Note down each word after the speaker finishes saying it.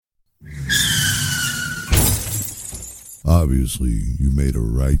obviously you made a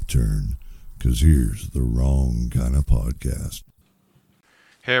right turn, because here's the wrong kind of podcast.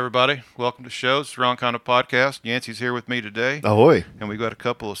 Hey everybody, welcome to the show. It's the Wrong Kind of Podcast. Yancey's here with me today. Ahoy. And we've got a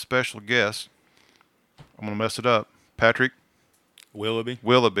couple of special guests. I'm going to mess it up. Patrick Willoughby.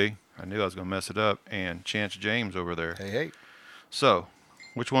 I knew I was going to mess it up. And Chance James over there. Hey. So,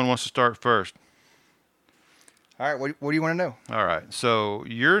 which one wants to start first? All right, what do you want to know? All right. So,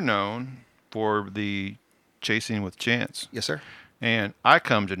 you're known for the Chasing with Chance. Yes, sir. And I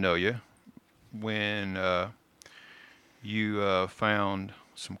come to know you when you found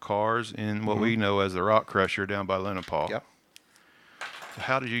some cars in what we know as the Rock Crusher down by Lenapaw. Yep. So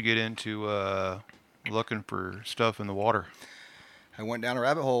how did you get into looking for stuff in the water? I went down a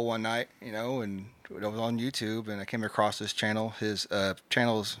rabbit hole one night, and I was on YouTube, and I came across this channel. His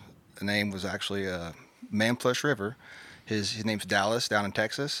channel's name was actually Man Plus River. His name's Dallas, down in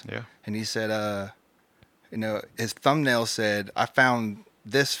Texas. Yeah. And he said, his thumbnail said, "I found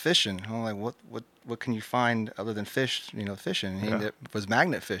this fishing." I'm like, what can you find other than fish? Fishing. And he was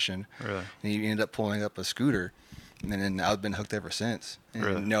magnet fishing. Really? And he ended up pulling up a scooter. And then I've been hooked ever since. And,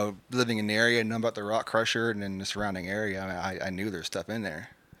 Really? Living in the area, knowing about the Rock Crusher and then the surrounding area, I knew there's stuff in there.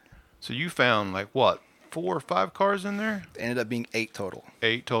 So you found 4 or 5 cars in there? It ended up being 8 total.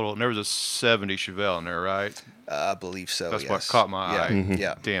 8 total. And there was a 70 Chevelle in there, right? I believe so. That's yes. what caught my eye.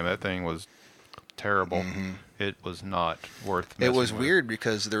 Yeah. Damn, that thing was terrible. It was not worth messing It was with. weird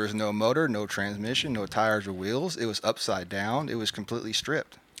because there was no motor, no transmission, no tires or wheels. It was upside down. It was completely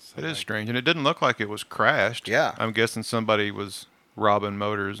stripped. It is strange. And it didn't look like it was crashed. Yeah. I'm guessing somebody was robbing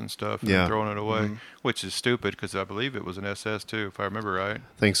motors and stuff and throwing it away, which is stupid because I believe it was an SS too, if I remember right.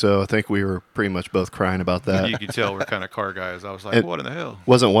 I think so. I think we were pretty much both crying about that. You could tell we're kind of car guys. I was like, what in the hell?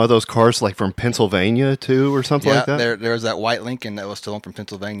 Wasn't one of those cars from Pennsylvania too or something like that? There was that white Lincoln that was stolen from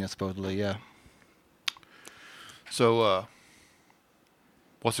Pennsylvania, supposedly, yeah. So,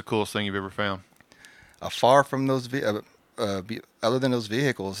 what's the coolest thing you've ever found? Far from those, other than those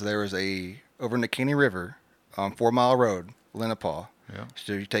vehicles, there was over in the Caney River on 4 Mile Road, Lenapaw. Yeah.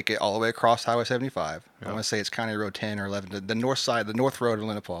 So you take it all the way across Highway 75. Yeah. I want to say it's County Road 10 or 11, the north side, the north road of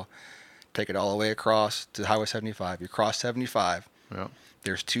Lenapaw. Take it all the way across to Highway 75. You cross 75. Yeah.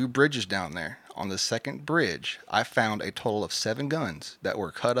 There's 2 bridges down there. On the second bridge, I found a total of 7 guns that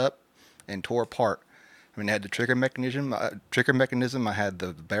were cut up and tore apart. I mean, I had the trigger mechanism. I had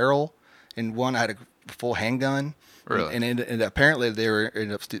the barrel in one. I had a full handgun. Really? And apparently they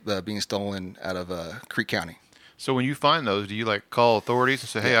ended up being stolen out of Creek County. So when you find those, do you call authorities and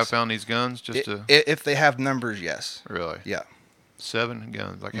say, "Hey, Yes. I found these guns"? If they have numbers, yes. Really? Yeah. 7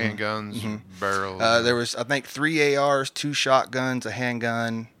 guns, handguns, barrels. There was, I think, 3 ARs, 2 shotguns, a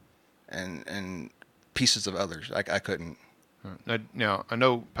handgun, and pieces of others. I couldn't. Now, I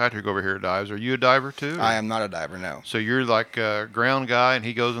know Patrick over here dives. Are you a diver too? I am not a diver, no. So you're like a ground guy, and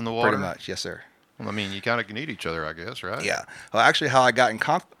he goes in the water. Pretty much, yes, sir. Well, I mean, you kind of need each other, I guess, right? Yeah. Well, actually, how I got in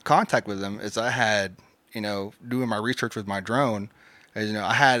contact with them is I had, doing my research with my drone,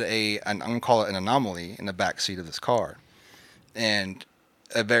 I had I'm going to call it an anomaly in the back seat of this car. And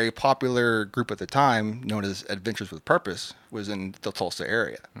a very popular group at the time, known as Adventures with Purpose, was in the Tulsa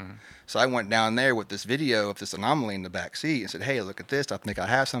area. So I went down there with this video of this anomaly in the back seat and said, "Hey, look at this. I think I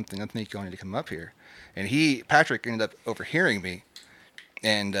have something. I think you need to come up here." And Patrick ended up overhearing me.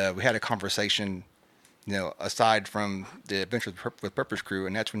 And we had a conversation, aside from the Adventures with Purpose crew.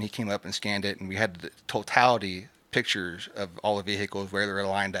 And that's when he came up and scanned it. And we had the totality pictures of all the vehicles, where they were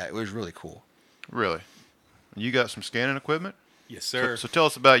aligned at. It was really cool. Really? You got some scanning equipment? Yes, sir. So tell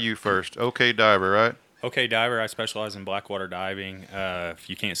us about you first. Okay diver, right? Okay diver. I specialize in blackwater diving. If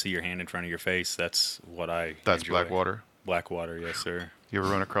you can't see your hand in front of your face, that's what I That's enjoy. blackwater? Blackwater, yes, sir. You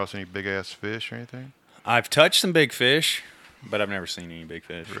ever run across any big-ass fish or anything? I've touched some big fish, but I've never seen any big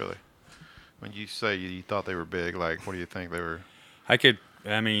fish. Really? When you say you thought they were big, what do you think they were?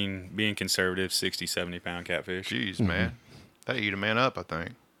 Being conservative, 60, 70-pound catfish. Jeez, man. That'd eat a man up, I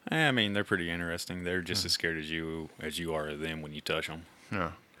think. They're pretty interesting. They're just as scared as you are of them when you touch them.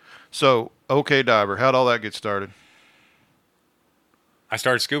 Yeah. So, okay diver, how'd all that get started? I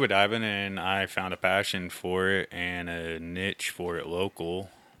started scuba diving, and I found a passion for it and a niche for it local,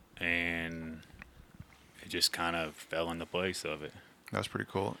 and it just kind of fell into place of it. That's pretty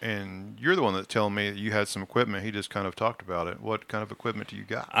cool. And you're the one that told me that you had some equipment. He just kind of talked about it. What kind of equipment do you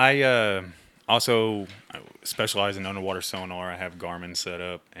got? I also specialize in underwater sonar. I have Garmin set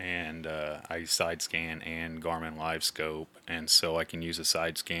up, and I side scan and Garmin live scope, and so I can use a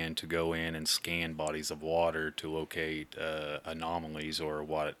side scan to go in and scan bodies of water to locate anomalies or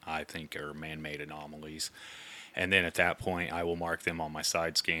what I think are man-made anomalies. And then at that point, I will mark them on my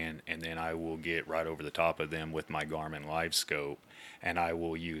side scan, and then I will get right over the top of them with my Garmin Live Scope, and I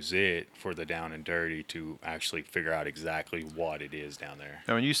will use it for the down and dirty to actually figure out exactly what it is down there.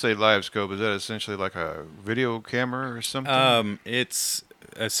 Now, when you say live scope, is that essentially like a video camera or something? It's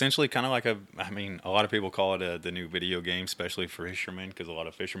essentially kind of like a lot of people call it the new video game, especially for fishermen, because a lot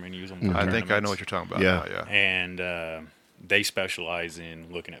of fishermen use them for I think I know tournaments. what you're talking about. Yeah. Yeah. And they specialize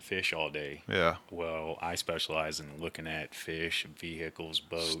in looking at fish all day. Yeah. Well, I specialize in looking at fish, vehicles,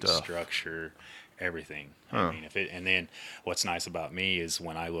 boats, Stuff. structure, everything. Huh. I mean, and then what's nice about me is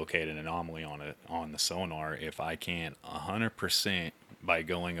when I locate an anomaly on the sonar, if I can 100% by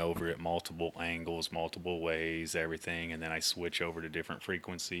going over it multiple angles, multiple ways, everything, and then I switch over to different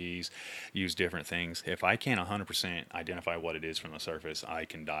frequencies, use different things. If I can 100% identify what it is from the surface, I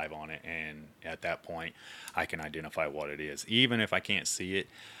can dive on it, and at that point, I can identify what it is. Even if I can't see it,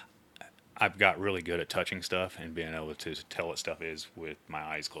 I've got really good at touching stuff and being able to tell what stuff is with my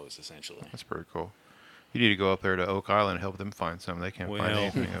eyes closed, essentially. That's pretty cool. You need to go up there to Oak Island and help them find something. They can't find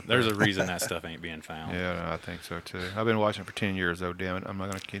anything up there. There's a reason that stuff ain't being found. Yeah, no, I think so too. I've been watching for 10 years though, damn it. I'm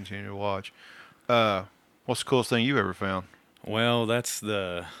not going to continue to watch. What's the coolest thing you ever found? Well, that's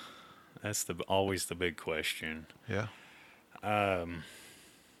always the big question. Yeah. I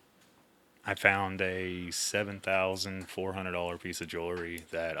found a $7,400 piece of jewelry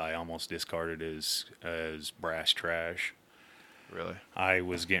that I almost discarded as brass trash. Really? I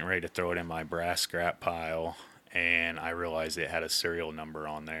was getting ready to throw it in my brass scrap pile, and I realized it had a serial number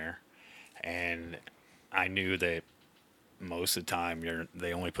on there. And I knew that most of the time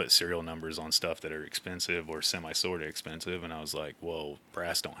they only put serial numbers on stuff that are expensive or semi-sort of expensive. And I was like, well,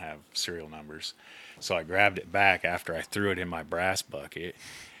 brass don't have serial numbers. So I grabbed it back after I threw it in my brass bucket.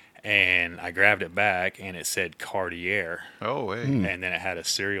 And I grabbed it back, and it said Cartier. Oh, hey. And then it had a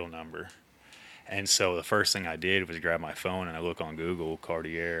serial number. And so the first thing I did was grab my phone and I look on Google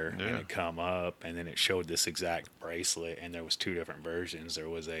Cartier, and it come up, and then it showed this exact bracelet, and there was two different versions. There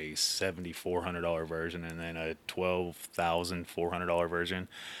was a $7,400 version and then a $12,400 version.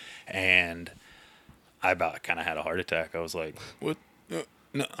 And I about kind of had a heart attack. I was like, what?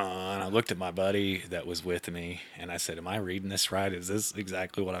 And I looked at my buddy that was with me, and I said, am I reading this right? Is this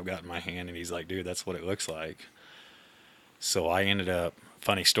exactly what I've got in my hand? And he's like, dude, that's what it looks like. So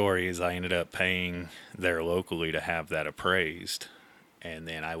funny story is I ended up paying there locally to have that appraised. And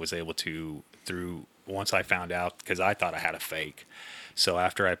then I was able to, once I found out, because I thought I had a fake. So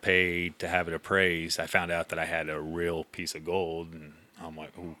after I paid to have it appraised, I found out that I had a real piece of gold. And I'm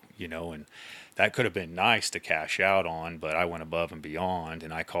like, ooh, and that could have been nice to cash out on, but I went above and beyond,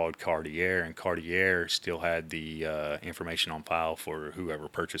 and I called Cartier, and Cartier still had the information on file for whoever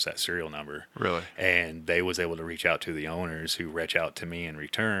purchased that serial number. Really? And they was able to reach out to the owners, who reached out to me in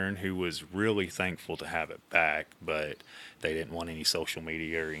return, who was really thankful to have it back, but they didn't want any social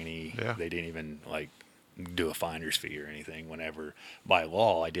media or they didn't even do a finder's fee or anything, whenever by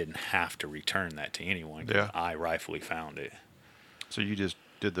law I didn't have to return that to anyone because I rightfully found it. So you just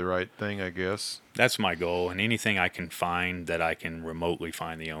did the right thing, I guess. That's my goal, and anything I can find that I can remotely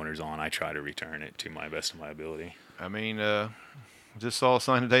find the owners on, I try to return it to my best of my ability. I mean, just saw a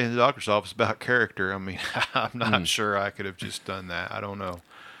sign today in the doctor's office about character. I mean, I'm not sure I could have just done that. I don't know.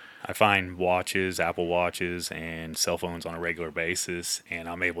 I find watches, Apple Watches, and cell phones on a regular basis, and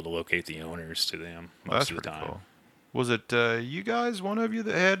I'm able to locate the owners to them most of the time. Cool. Was it you guys, one of you,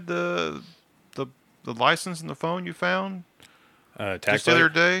 that had the license and the phone you found? Just the other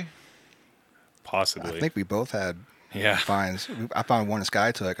day? Possibly. I think we both had finds. I found one this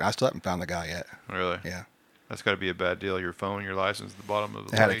guy took, and I still haven't found the guy yet. Really? Yeah. That's got to be a bad deal. Your phone, your license at the bottom of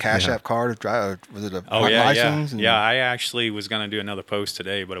the They had a Cash App card. Was it a license? Yeah, I actually was going to do another post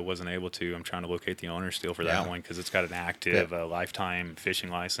today, but I wasn't able to. I'm trying to locate the owner still for that one because it's got an active lifetime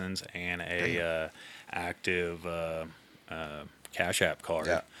fishing license and a active Cash App card.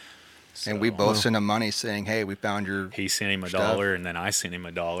 Yeah. So, and we both sent him money saying, hey, we found your He sent him $1, and then I sent him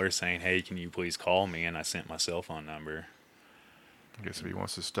 $1 saying, hey, can you please call me? And I sent my cell phone number. I guess if he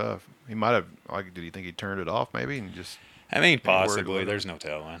wants his stuff, he might have. Did he think he turned it off? Maybe and just. I mean, possibly. There's no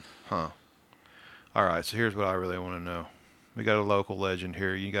telling. Huh. All right. So here's what I really want to know. We got a local legend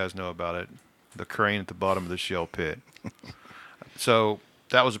here. You guys know about it. The crane at the bottom of the shell pit. So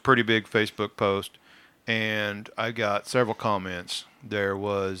that was a pretty big Facebook post, and I got several comments. There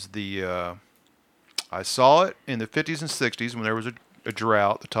was I saw it in the 50s and 60s when there was a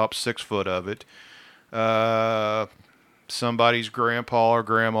drought, the top 6 foot of it. Somebody's grandpa or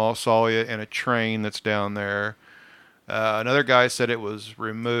grandma saw it in a train that's down there. Another guy said it was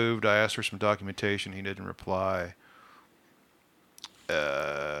removed. I asked for some documentation. He didn't reply.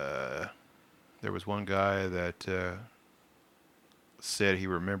 There was one guy that said he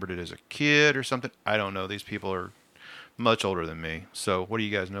remembered it as a kid or something. I don't know. These people are much older than me. So what do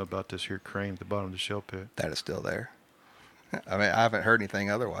you guys know about this here crane at the bottom of the shale pit? That is still there. I mean, I haven't heard anything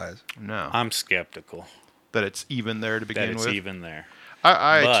otherwise. No. I'm skeptical That it's even there to that begin it's with? even there.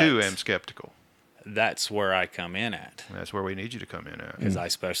 I But too am skeptical. That's where I come in at. That's where we need you to come in at. Because I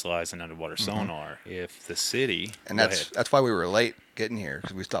specialize in underwater sonar. If the city... And Go that's ahead. that's why we were late getting here,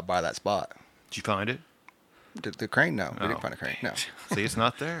 because we stopped by that spot. Did you find it? The crane, no. We Oh. didn't find a crane, no. See, it's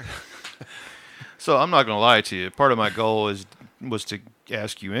not there. So I'm not going to lie to you. Part of my goal was to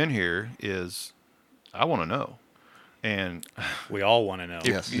ask you in here is I want to know. And We all want to know.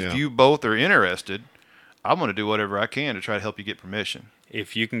 Yes. if you both are interested, I'm going to do whatever I can to try to help you get permission.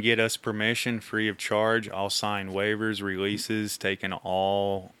 If you can get us permission free of charge, I'll sign waivers, releases, taking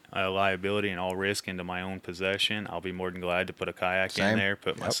all liability and all risk into my own possession. I'll be more than glad to put a kayak in Same. there,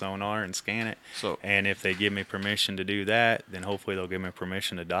 put my Yep. sonar and scan it. So- and if they give me permission to do that, then hopefully they'll give me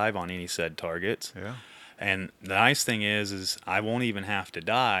permission to dive on any said targets. Yeah. And the nice thing is I won't even have to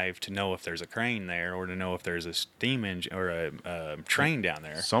dive to know if there's a crane there or to know if there's a steam engine or a train down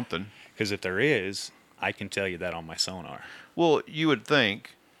there. Something. Because if there is, I can tell you that on my sonar. Well, you would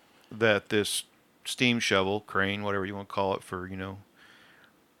think that this steam shovel, crane, whatever you want to call it for,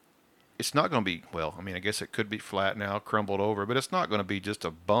 it's not going to be, well, I mean, I guess it could be flat now, crumbled over, but it's not going to be just a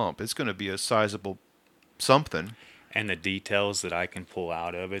bump. It's going to be a sizable something. And the details that I can pull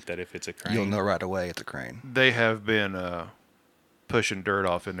out of it, that if it's a crane. You'll know right away it's a crane. They have been pushing dirt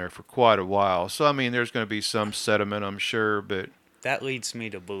off in there for quite a while. So, I mean, there's going to be some sediment, I'm sure, but That leads me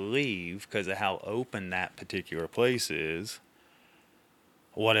to believe, because of how open that particular place is,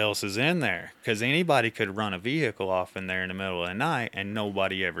 what else is in there? Because anybody could run a vehicle off in there in the middle of the night and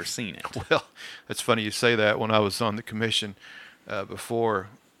nobody ever seen it. well, it's funny you say that. When I was on the commission before,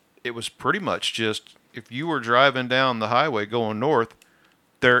 it was pretty much just if you were driving down the highway going north,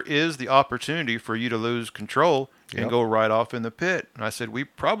 there is the opportunity for you to lose control and Yep. go right off in the pit. And I said, we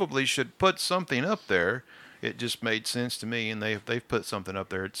probably should put something up there. It just made sense to me, and they've put something up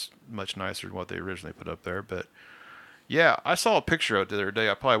there. It's much nicer than what they originally put up there. But, yeah, I saw a picture of it the other day.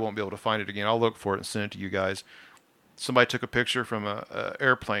 I probably won't be able to find it again. I'll look for it and send it to you guys. Somebody took a picture from a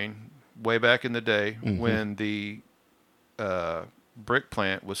airplane way back in the day when the brick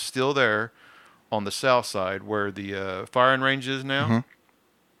plant was still there on the south side where the firing range is now.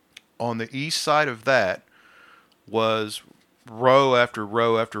 On the east side of that was row after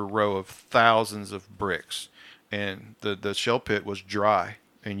row after row of thousands of bricks. And the shell pit was dry,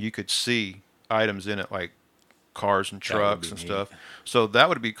 and you could see items in it like cars and That would trucks be and neat. stuff. So that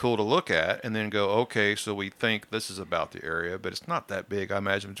would be cool to look at and then go, okay, so we think this is about the area, but it's not that big. I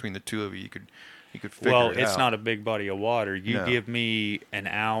imagine between the two of you could figure Well, it it's out. not a big body of water. You No. give me an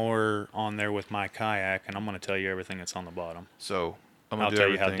hour on there with my kayak, and I'm going to tell you everything that's on the bottom. So I'm I'll gonna tell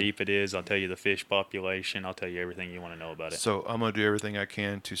do you how everything. deep it is. I'll tell you the fish population. I'll tell you everything you want to know about it. So I'm gonna do everything I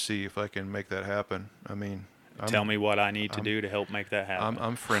can to see if I can make that happen. I mean, Tell me what I need to do to help make that happen.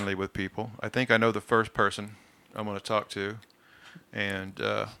 I'm friendly with people. I think I know the first person I'm going to talk to, and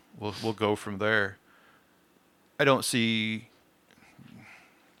we'll go from there. I don't see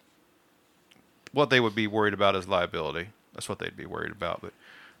what they would be worried about is liability. That's what they'd be worried about, but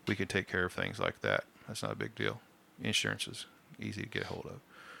we can take care of things like that. That's not a big deal. Insurance is easy to get hold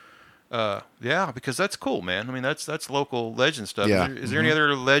of. Yeah, because that's cool, man. I mean, that's local legend stuff. Yeah. Is there any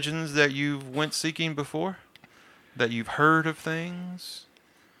other legends that you've went seeking before? That you've heard of things?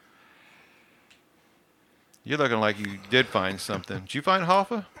 You're looking like you did find something. Did you find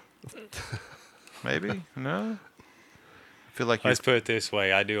Hoffa? Maybe? No? I feel like you're... Let's put it this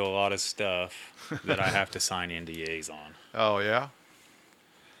way. I do a lot of stuff that I have to sign NDAs on. Oh, yeah?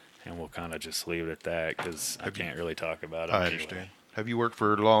 And we'll kind of just leave it at that because I can't really talk about it. I anyway. understand. Have you worked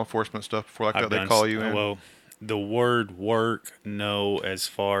for law enforcement stuff before like I've that? They done call you in? Well, the word work, no. As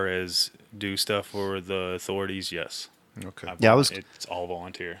far as do stuff for the authorities, yes. Okay. Yeah, It's all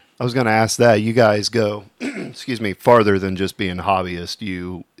volunteer. I was going to ask that. You guys go, excuse me, farther than just being a hobbyist.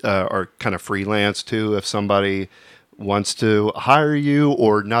 You are kind of freelance too. If somebody wants to hire you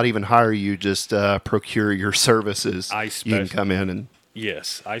or not even hire you, just procure your services, you can come in and...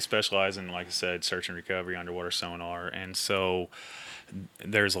 Yes, I specialize in, like I said, search and recovery, underwater sonar, and so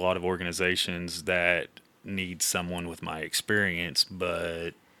there's a lot of organizations that need someone with my experience, but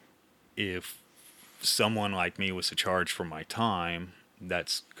if someone like me was to charge for my time,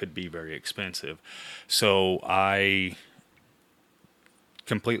 that could be very expensive. So I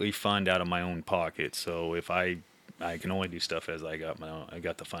completely fund out of my own pocket. So if I I can only do stuff as I got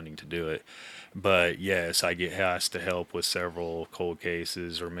the funding to do it. But yes, I get asked to help with several cold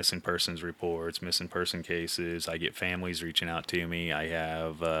cases or missing persons reports, missing person cases. I get families reaching out to me. I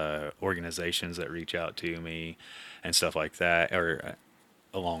have organizations that reach out to me and stuff like that, or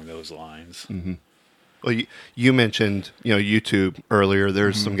along those lines. Mm-hmm. Well, you mentioned, YouTube earlier.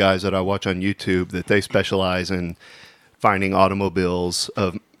 There's some guys that I watch on YouTube that they specialize in finding automobiles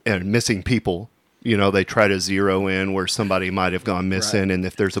and missing people. They try to zero in where somebody might have gone missing, Right. and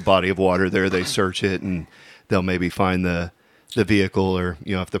if there's a body of water there, they search it, and they'll maybe find the vehicle, or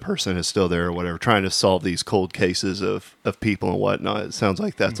if the person is still there or whatever. Trying to solve these cold cases of people and whatnot. It sounds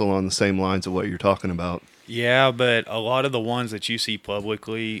like that's along the same lines of what you're talking about. Yeah, but a lot of the ones that you see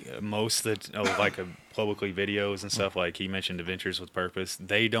publicly, publicly videos and stuff, like he mentioned Adventures with Purpose,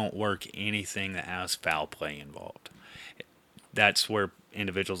 they don't work anything that has foul play involved. That's where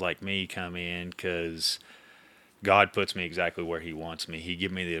individuals like me come in, because God puts me exactly where he wants me. He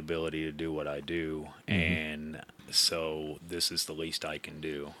give me the ability to do what I do, and so this is the least I can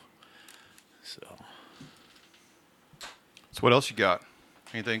do. So what else you got?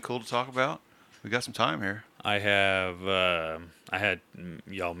 Anything cool to talk about? We got some time here. I have, I had,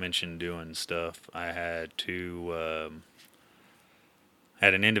 y'all mentioned doing stuff. I had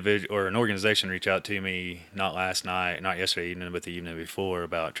had an individual or an organization reach out to me, not last night, not yesterday evening, but the evening before,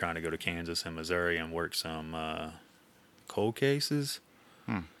 about trying to go to Kansas and Missouri and work some cold cases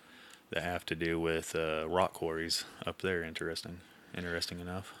that have to do with rock quarries up there. Interesting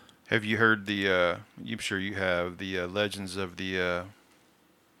enough. Have you heard I'm sure you have, the legends of the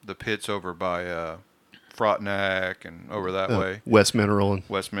pits over by Frontenac and over that way? West Mineral.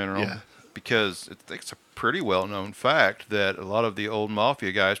 West Mineral. Yeah. Because it's a pretty well-known fact that a lot of the old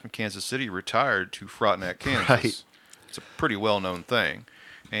mafia guys from Kansas City retired to Frontenac, Kansas. Right. It's a pretty well-known thing.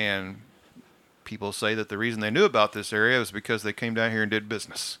 And people say that the reason they knew about this area was because they came down here and did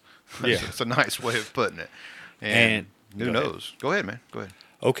business. Yeah. It's a nice way of putting it. And who go ahead. knows? Go ahead, man. Go ahead.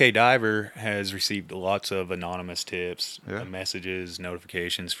 OK Diver has received lots of anonymous tips, Yeah. messages,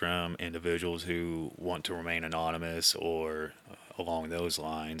 notifications from individuals who want to remain anonymous or along those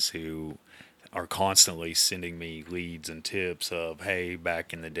lines, who are constantly sending me leads and tips of, hey,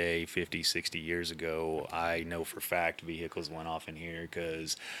 back in the day, 50, 60 years ago, I know for fact vehicles went off in here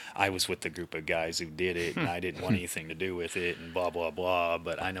because I was with the group of guys who did it and I didn't want anything to do with it and blah, blah, blah,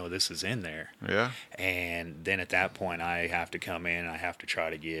 but I know this is in there. Yeah. And then at that point, I have to come in and I have to try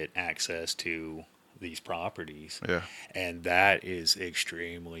to get access to these properties. Yeah. And that is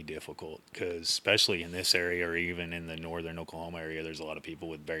extremely difficult, because especially in this area or even in the northern Oklahoma area, there's a lot of people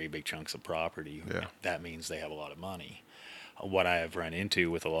with very big chunks of property. Yeah. That means they have a lot of money. What I have run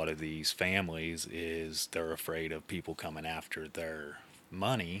into with a lot of these families is they're afraid of people coming after their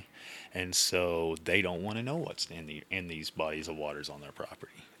money, and so they don't want to know what's in these bodies of waters on their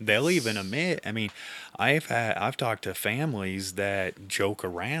property. They'll even admit, I mean, I've talked to families that joke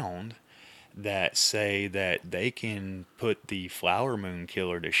around that say that they can put the flower moon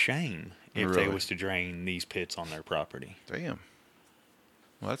killer to shame if they Really? was to drain these pits on their property. Damn.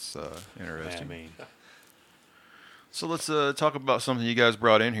 Well, that's interesting. I mean, So let's talk about something you guys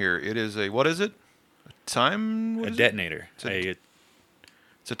brought in here. It is what is it? What a is it? detonator.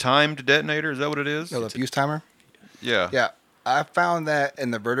 It's a timed detonator. Is that what it is? No, the fuse timer. Yeah. Yeah, I found that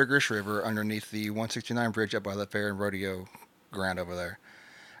in the Verdigris River underneath the 169 bridge up by the fair and rodeo ground over there.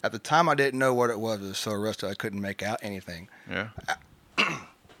 At the time, I didn't know what it was. It was so rusted I couldn't make out anything. Yeah.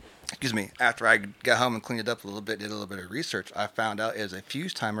 Excuse me. After I got home and cleaned it up a little bit, did a little bit of research, I found out it is a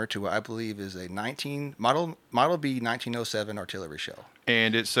fuse timer to what I believe is a Model B 1907 artillery shell.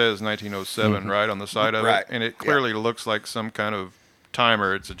 And it says 1907 right on the side of Right. it, and it clearly looks like some kind of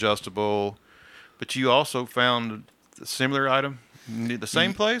timer. It's adjustable. But you also found a similar item, the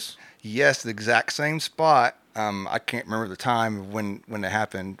same place? Yes, the exact same spot. I can't remember the time when it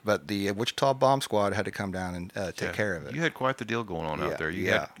happened, but the Wichita bomb squad had to come down and take care of it. You had quite the deal going on out Yeah, there.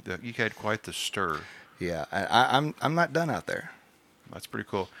 You had quite the stir. Yeah, I'm not done out there. That's pretty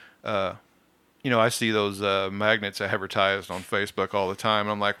cool. I see those magnets advertised on Facebook all the time,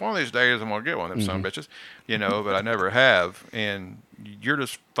 and I'm like, one of these days I'm gonna get one of them son of bitches, but I never have. And you're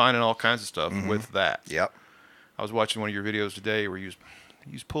just finding all kinds of stuff with that. Yep. I was watching one of your videos today where you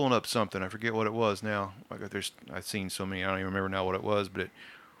was pulling up something. I forget what it was now. Like I've seen so many, I don't even remember now what it was, but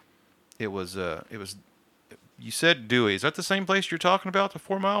it was. You said Dewey. Is that the same place you're talking about, the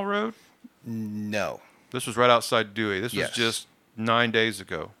 4 Mile Road? No, This was right outside Dewey. This was Yes. just 9 days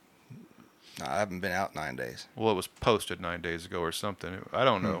ago. I haven't been out 9 days. Well, it was posted 9 days ago or something. I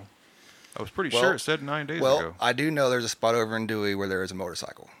don't know. I was pretty Well- sure it said 9 days Well, ago. I do know there's a spot over in Dewey where there is a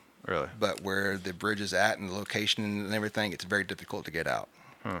motorcycle. Really? But where the bridge is at and the location and everything, it's very difficult to get out.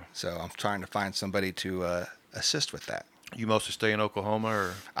 So I'm trying to find somebody to assist with that. You mostly stay in Oklahoma,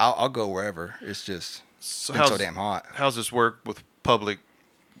 or I'll go wherever. It's just so been so damn hot. How's this work with public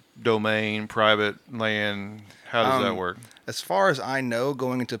domain, private land? How does that work? As far as I know,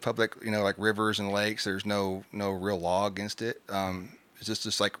 going into public, like rivers and lakes, there's no real law against it. It's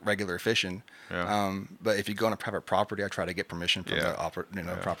just like regular fishing. Yeah. But if you go on a private property, I try to get permission from Yeah.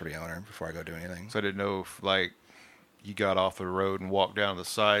 the property owner before I go do anything. So I didn't know if you got off the road and walked down the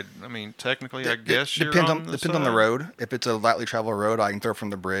side. I mean, technically, I guess you're depends on on the depends on the side. road. If it's a lightly traveled road, I can throw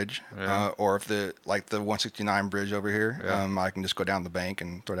from the bridge. Yeah. Or if the 169 bridge over here, Yeah. I can just go down the bank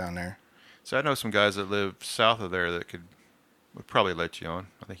and throw down there. So I know some guys that live south of there that would probably let you on.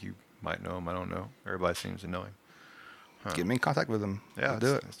 I think you might know him. I don't know. Everybody seems to know him. Get me in contact with them. Yeah, I'll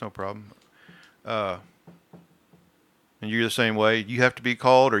do it. That's no problem. And you're the same way. You have to be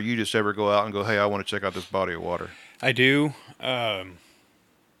called, or you just ever go out and go, hey, I want to check out this body of water. I do.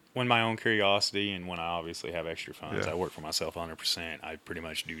 When my own curiosity and when I obviously have extra funds, Yeah. I work for myself 100%. I pretty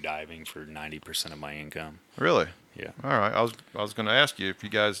much do diving for 90% of my income. Really? Yeah. All right. I was going to ask you if you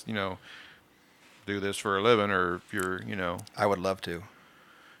guys, do this for a living, or if you're, I would love to.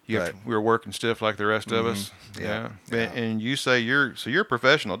 we're working stiff like the rest of us. Yeah. And you say you're a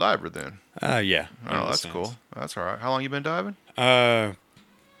professional diver then? Yeah. in Oh, a that's sense. cool. That's all right. How long you been diving?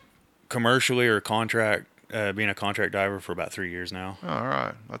 Commercially or contract, being a contract diver for about 3 years now. All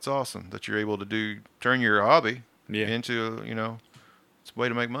right. That's awesome that you're able to turn your hobby Yeah. into, it's a way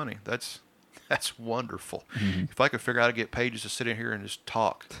to make money. That's wonderful. Mm-hmm. If I could figure out how to get Paige to sit in here and just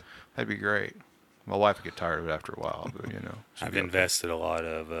talk, that'd be great. My wife would get tired of it after a while, but she'd I've be okay. invested a lot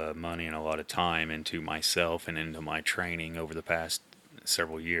of money and a lot of time into myself and into my training over the past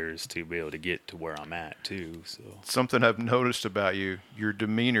several years to be able to get to where I'm at too. So Something I've noticed about you, your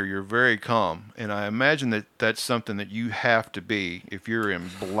demeanor, you're very calm. And I imagine that that's something that you have to be if you're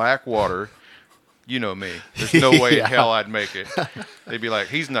in black water. You know me. There's no way in hell I'd make it. They'd be like,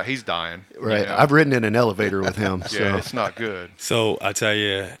 he's dying. Right. I've ridden in an elevator with him. So. Yeah, it's not good. So I tell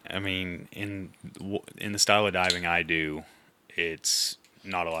you, I mean, in the style of diving I do, it's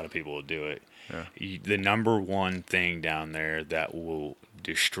not a lot of people will do it. Yeah. The number one thing down there that will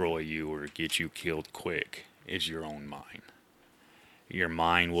destroy you or get you killed quick is your own mind. Your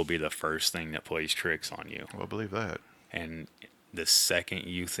mind will be the first thing that plays tricks on you. Well, I believe that. And the second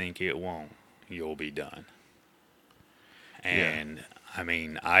you think it won't, you'll be done. And I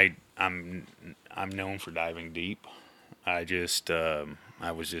mean, I'm known for diving deep. I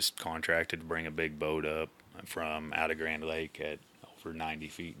was just contracted to bring a big boat up from out of Grand Lake at over 90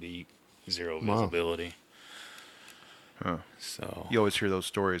 feet deep, zero visibility. Huh. So You always hear those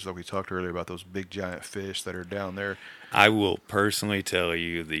stories like we talked earlier about those big giant fish that are down there. I will personally tell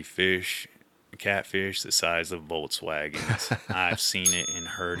you the catfish the size of Volkswagens. I've seen it and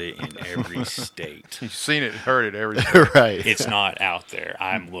heard it in every state. You've seen it and heard it every day. Right. It's not out there.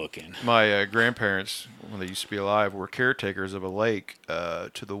 I'm looking. My grandparents, when they used to be alive, were caretakers of a lake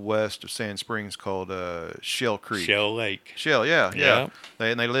to the west of Sand Springs called Shell Creek. Shell Lake. Shell, yeah. Yep.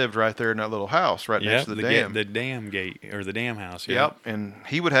 They lived right there in that little house right next to the dam. The dam gate or the dam house. Yep. Yep. And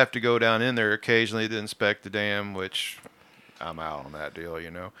he would have to go down in there occasionally to inspect the dam, which I'm out on that deal,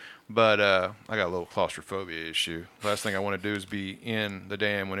 But I got a little claustrophobia issue. Last thing I want to do is be in the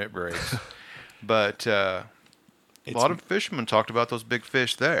dam when it breaks. But a lot of fishermen talked about those big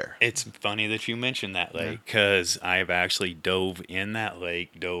fish there. It's funny that you mentioned that lake because I've actually dove in that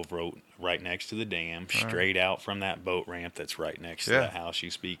lake, right next to the dam, straight out from that boat ramp that's right next to that house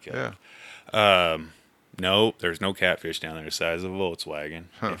you speak of. Yeah. No, there's no catfish down there the size of a Volkswagen.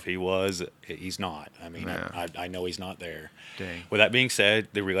 If he was, he's not. I mean, I know he's not there. Dang. With that being said,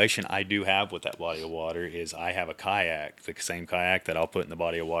 the relation I do have with that body of water is I have a kayak, the same kayak that I'll put in the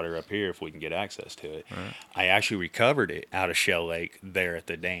body of water up here if we can get access to it. Right. I actually recovered it out of Shell Lake there at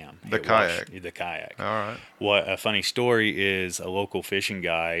the dam. The kayak. The kayak. All right. What a funny story is a local fishing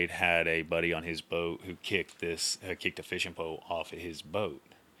guide had a buddy on his boat who kicked a fishing pole off of his boat.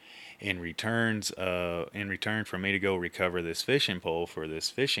 In return for me to go recover this fishing pole for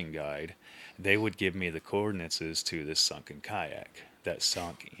this fishing guide, they would give me the coordinates to this sunken kayak that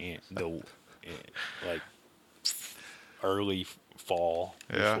sunk in like early fall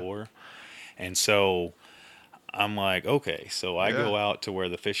before. And so I'm like, okay, so I go out to where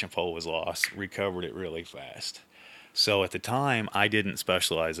the fishing pole was lost, recovered it really fast. So at the time, I didn't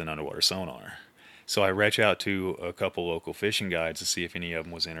specialize in underwater sonar. So I reached out to a couple local fishing guides to see if any of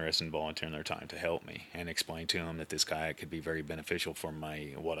them was interested in volunteering their time to help me and explain to them that this kayak could be very beneficial for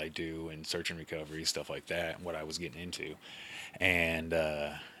what I do and search and recovery, stuff like that, and what I was getting into. And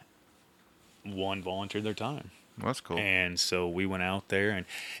one volunteered their time. That's cool. And so we went out there, and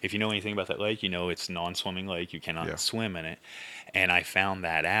if you know anything about that lake, you know it's a non-swimming lake. You cannot Yeah. swim in it. And I found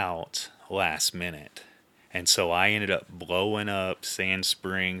that out last minute. And so I ended up blowing up Sand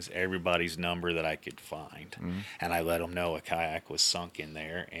Springs, everybody's number that I could find. And I let them know a kayak was sunk in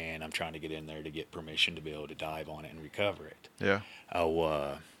there, and I'm trying to get in there to get permission to be able to dive on it and recover it. Yeah.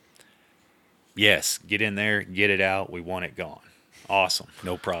 Oh, yes, get in there, get it out. We want it gone. Awesome.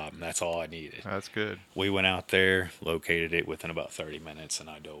 No problem. That's all I needed. That's good. We went out there, located it within about 30 minutes, and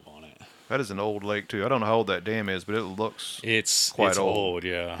I dove on it. That is an old lake too. I don't know how old that dam is, but it looks It's quite it's old,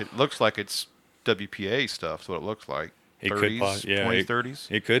 yeah. It looks like it's WPA stuff. That's what it looks like. It 30s, could, yeah, 20s, it, 30s.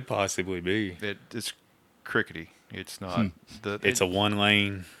 it could possibly be. It's crickety. It's not. It's a one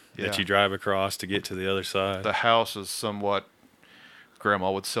lane Yeah. that you drive across to get to the other side. The house is somewhat.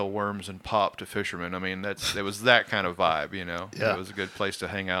 Grandma would sell worms and pop to fishermen. I mean, it was that kind of vibe, you know. Yeah. It was a good place to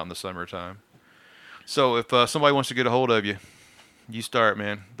hang out in the summertime. So if somebody wants to get a hold of you, you start,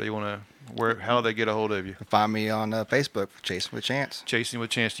 man. They want to. How do they get a hold of you? Find me on Facebook, Chasing with Chance. Chasing with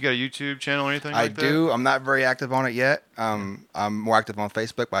Chance. You got a YouTube channel or anything? I like that? do. I'm not very active on it yet. I'm more active on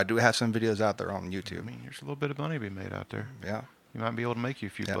Facebook, but I do have some videos out there on YouTube. I mean, there's a little bit of money to be made out there. Yeah. You might be able to make you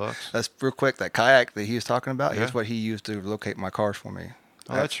a few Yeah. bucks. That's real quick. That kayak that he was talking about, Yeah. here's what he used to locate my cars for me.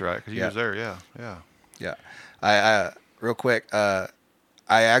 Oh, that's right, because you yeah. was there. Yeah, yeah. Yeah. I real quick, I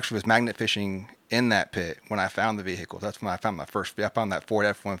actually was magnet fishing in that pit when I found the vehicle. That's when I found I found that Ford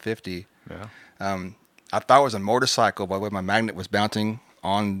F-150. Yeah. I thought it was a motorcycle by the way my magnet was bouncing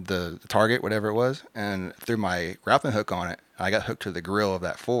on the target, whatever it was, and threw my grappling hook on it. I got hooked to the grill of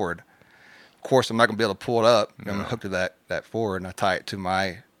that Ford. Of course, I'm not going to be able to pull it up. I'm hooked to that Ford, and I tie it to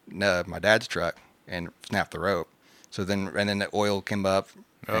my dad's truck and snap the rope. So then the oil came up.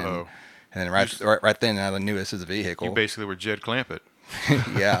 Uh-oh. And then right then I knew this is a vehicle. You basically were Jed Clampett.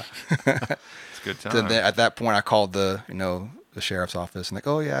 Yeah. It's a good time. So then at that point I called the sheriff's office and like,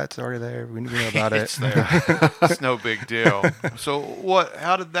 oh yeah, it's already there. We know about it. It's there. It's no big deal. So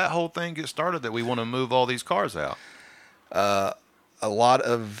how did that whole thing get started that we want to move all these cars out? A lot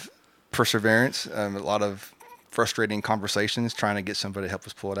of perseverance, a lot of frustrating conversations trying to get somebody to help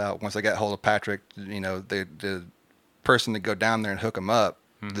us pull it out. Once I got hold of Patrick, the person to go down there and hook them up,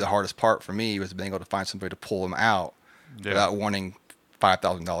 the hardest part for me was being able to find somebody to pull them out without wanting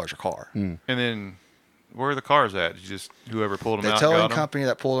 $5,000 a car. And then where are the cars at? Did you just whoever pulled them The out towing got 'em? company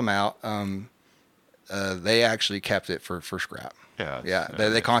that pulled them out, they actually kept it for scrap. Yeah. They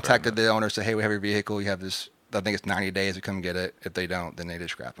that's contacted fair the owner, said, hey, we have your vehicle. You have this. I think it's 90 days to come get it. If they don't, then they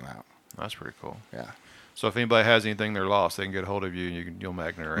just scrap them out. enough. That's pretty cool. Yeah. So if anybody has anything they're lost, they can get a hold of you and you'll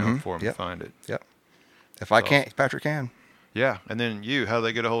magnet around for them Yep. to find it. Yep. If I can't, Patrick can. Yeah. And then how do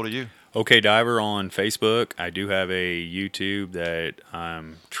they get a hold of you? Okay Diver on Facebook. I do have a YouTube that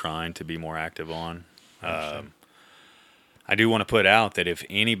I'm trying to be more active on. I do want to put out that if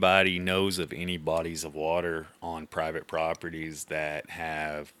anybody knows of any bodies of water on private properties that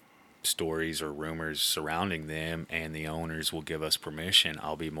have stories or rumors surrounding them and the owners will give us permission,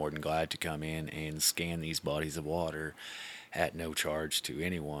 I'll be more than glad to come in and scan these bodies of water at no charge to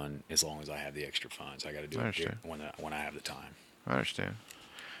anyone as long as I have the extra funds. I got to do it when I have the time. I understand.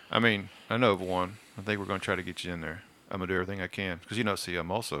 I mean, I know of one. I think we're going to try to get you in there. I'm going to do everything I can. Because, see,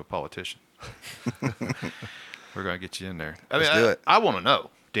 I'm also a politician. We're going to get you in there. Let's do it. I want to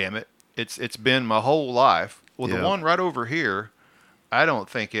know, damn it. It's been my whole life. Well, the Yeah. one right over here, I don't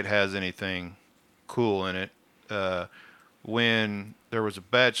think it has anything cool in it. When there was a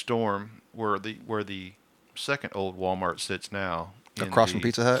bad storm where the second old Walmart sits now. Across from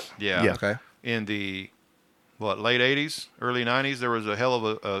Pizza Hut? Yeah. Yeah. Okay. In the late 80s, early 90s, there was a hell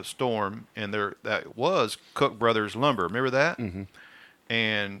of a storm, and that was Cook Brothers Lumber. Remember that? Mm-hmm.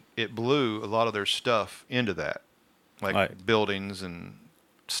 And it blew a lot of their stuff into that, like Right. buildings and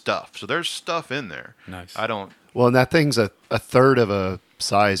stuff. So there's stuff in there. Nice. Well, and that thing's a third of a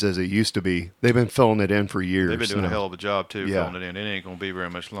size as it used to be. They've been filling it in for years. They've been doing now. a hell of a job too, Yeah. filling it in. It ain't gonna be very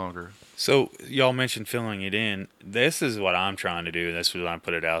much longer. So y'all mentioned filling it in. This is what I'm trying to do. This is what I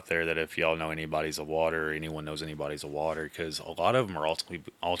put it out there that if y'all know any bodies of water or anyone knows any bodies of water, because a lot of them are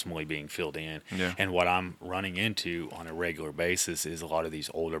ultimately being filled in. Yeah. And what I'm running into on a regular basis is a lot of these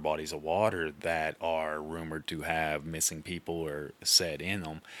older bodies of water that are rumored to have missing people or said in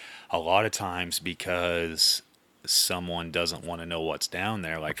them. A lot of times because someone doesn't want to know what's down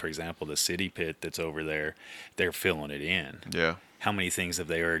there, like for example the city pit that's over there, they're filling it in. Yeah. How many things have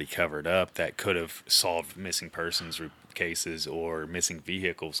they already covered up that could have solved missing persons cases or missing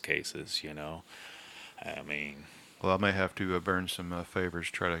vehicles cases, I mean, Well, I may have to burn some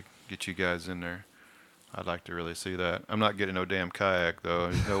favors, try to get you guys in there. I'd like to really see that. I'm not getting no damn kayak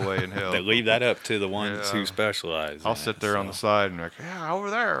though. There's no way in hell. They leave that up to the ones Yeah. who specialize. I'll in sit it, there on the side and be like, yeah, over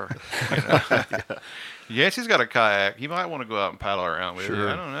there. Yancey's got a kayak. He might want to go out and paddle around with it.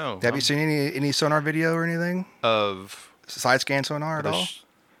 I don't know. Have you seen any sonar video or anything? Of Side scan sonar at all?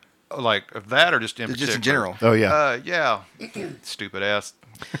 Like of that or just in Just in particular? general. Oh yeah. Yeah. Stupid ass.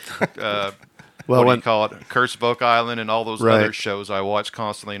 Well, What do when, you call it? Curse Book Island and all those Right. other shows I watch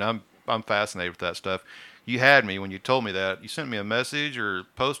constantly, and I'm fascinated with that stuff. You had me when you told me that. You sent me a message or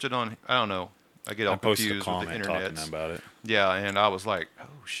posted on. I don't know. I get all I posted a confused with the comment internet. talking about it. Yeah, and I was like, oh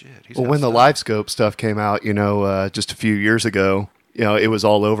shit. He's well, got when the stuff. live scope stuff came out, just a few years ago, it was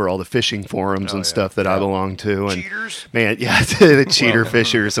all over all the fishing forums Oh, and yeah. stuff that I belong to. And Cheaters. man, yeah, the cheater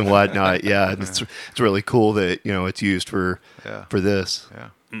fishers and whatnot. Yeah, and it's really cool that it's used for this. Yeah.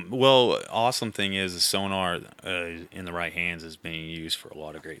 Well, awesome thing is the sonar in the right hands is being used for a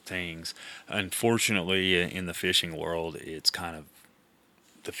lot of great things. Unfortunately, in the fishing world, it's kind of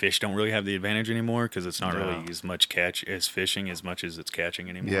the fish don't really have the advantage anymore because it's not really as much catch as fishing as much as it's catching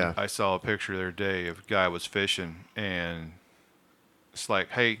anymore. Yeah. I saw a picture the other day of a guy was fishing, and it's like,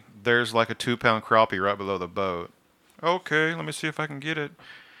 hey, there's like a 2-pound crappie right below the boat. Okay, let me see if I can get it.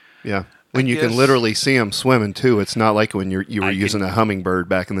 Yeah. When you can guess- literally see them swimming too. It's not like when you were I using can- a hummingbird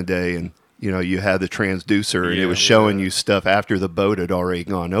back in the day and you had the transducer and it Yeah. was showing you stuff after the boat had already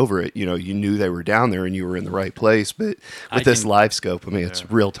gone over it. You knew they were down there and you were in the right place. But I with this can- live scope, I mean,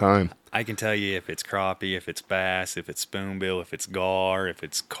 it's real time. I can tell you if it's crappie, if it's bass, if it's spoonbill, if it's gar, if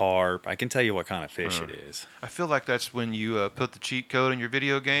it's carp. I can tell you what kind of fish it is. I feel like that's when you put the cheat code in your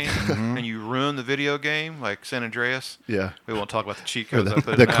video game and you ruin the video game, like San Andreas. Yeah. We won't talk about the cheat Or codes. I put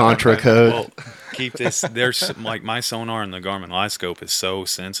the in that Contra one, but- code. Well, keep this. There's like my sonar and the Garmin Live Scope is so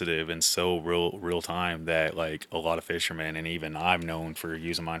sensitive and so real time that like a lot of fishermen and even I'm known for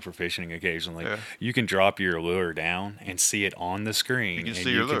using mine for fishing occasionally. Yeah. You can drop your lure down and see it on the screen, You can and see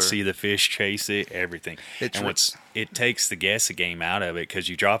you your can lure. see the fish chase it, everything. It takes the guessing game out of it because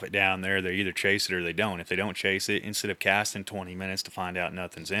you drop it down there, they either chase it or they don't. If they don't chase it, instead of casting 20 minutes to find out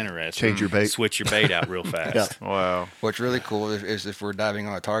nothing's interesting, Change your bait. switch your bait out real fast. Wow. What's really cool is if we're diving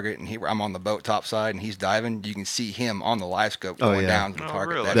on a target and I'm on the boat topside and he's diving, you can see him on the live scope Oh, going yeah. down to the Oh,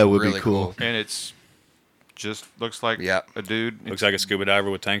 target. really? That's That would be really cool. And it's just looks like Yep. a dude. Looks like a scuba diver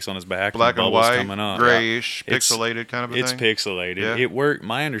with tanks on his back, black and bubbles white, coming up. grayish, It's- pixelated kind of a It's thing. pixelated. Yeah.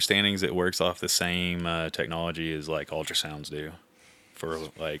 My understanding is it works off the same technology as like ultrasounds do for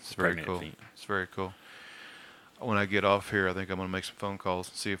like It's very pregnant cool. feet. It's very cool. When I get off here, I think I'm going to make some phone calls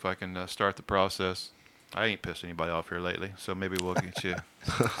and see if I can start the process. I ain't pissed anybody off here lately, so maybe we'll get you.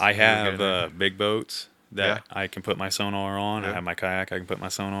 I getting there. have big boats that Yeah. I can put my sonar on. Yeah. I have my kayak I can put my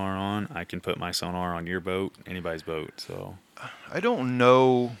sonar on. I can put my sonar on your boat, anybody's boat. So I don't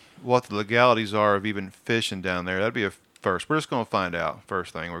know what the legalities are of even fishing down there. That'd be a first. We're just going to find out.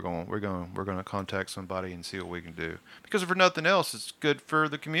 First thing, we're going to contact somebody and see what we can do. Because if for nothing else, it's good for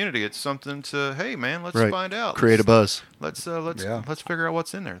the community. It's something to, hey man, let's Right. find out. Create a buzz. Let's Yeah. let's figure out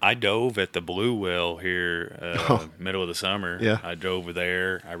what's in there. I dove at the Blue Whale here middle of the summer. Yeah. I drove over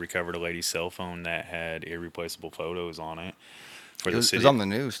there. I recovered a lady's cell phone that had irreplaceable photos on it for It the was, it city. was on the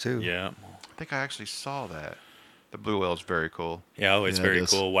news too. Yeah. I think I actually saw that. The blue whale is very cool. Yeah, it's Yeah, it very is.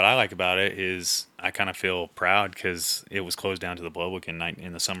 cool. What I like about it is I kind of feel proud because it was closed down to the public in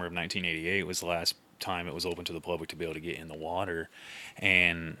the summer of 1988. It was the last time it was open to the public to be able to get in the water.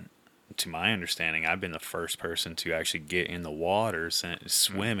 And to my understanding, I've been the first person to actually get in the water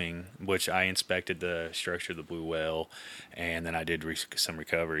swimming, which I inspected the structure of the blue whale, and then I did some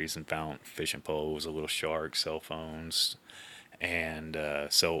recoveries and found fishing poles, a little shark, cell phones, and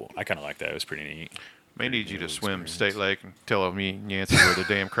so I kind of like that. It was pretty neat. May need you to cool swim experience. State Lake and tell me, Yancey, where the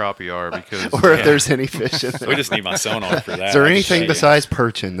damn crappie are because Or if Yeah. there's any fish in there. We just need my sonar for that. Is there I can anything tell you. besides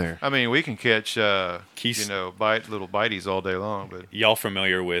perch in there? I mean, we can catch Keys- little bites all day long, but Y'all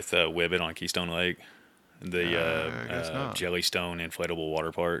familiar with Wibbit on Keystone Lake? The I guess not. Jellystone inflatable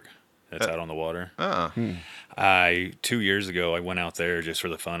water park that's out on the water. 2 years ago, I went out there just for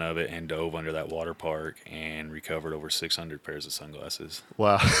the fun of it and dove under that water park and recovered over 600 pairs of sunglasses.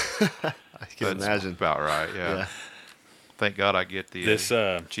 Wow. I can that's imagine. about right. Yeah. Yeah. Thank God I get the This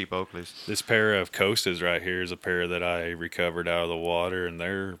cheap Oakleys. this pair of Costas right here is a pair that I recovered out of the water, and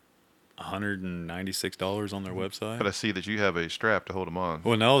they're $196 on their website. But I see that you have a strap to hold them on.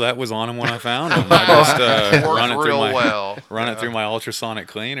 Well, no, that was on them when I found them. I just run it through real my well. run Yeah. it through my ultrasonic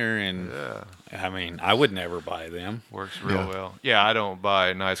cleaner, and Yeah, I mean, I would never buy them. works real well. Yeah, I don't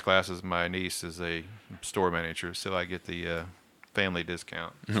buy nice glasses. My niece is a store manager, so I get the family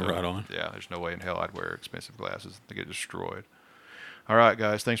discount. So, Right on. Yeah, there's no way in hell I'd wear expensive glasses. They get destroyed. All right,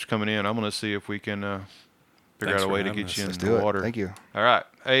 guys. Thanks for coming in. I'm going to see if we can figure Thanks out a for way to having get us. you in Let's the do it. water. Thank you. All right.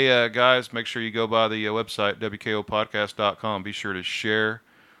 Hey, guys, make sure you go by the website, wkopodcast.com. Be sure to share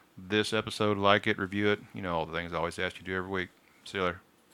this episode, like it, review it. You know, all the things I always ask you to do every week. See you later.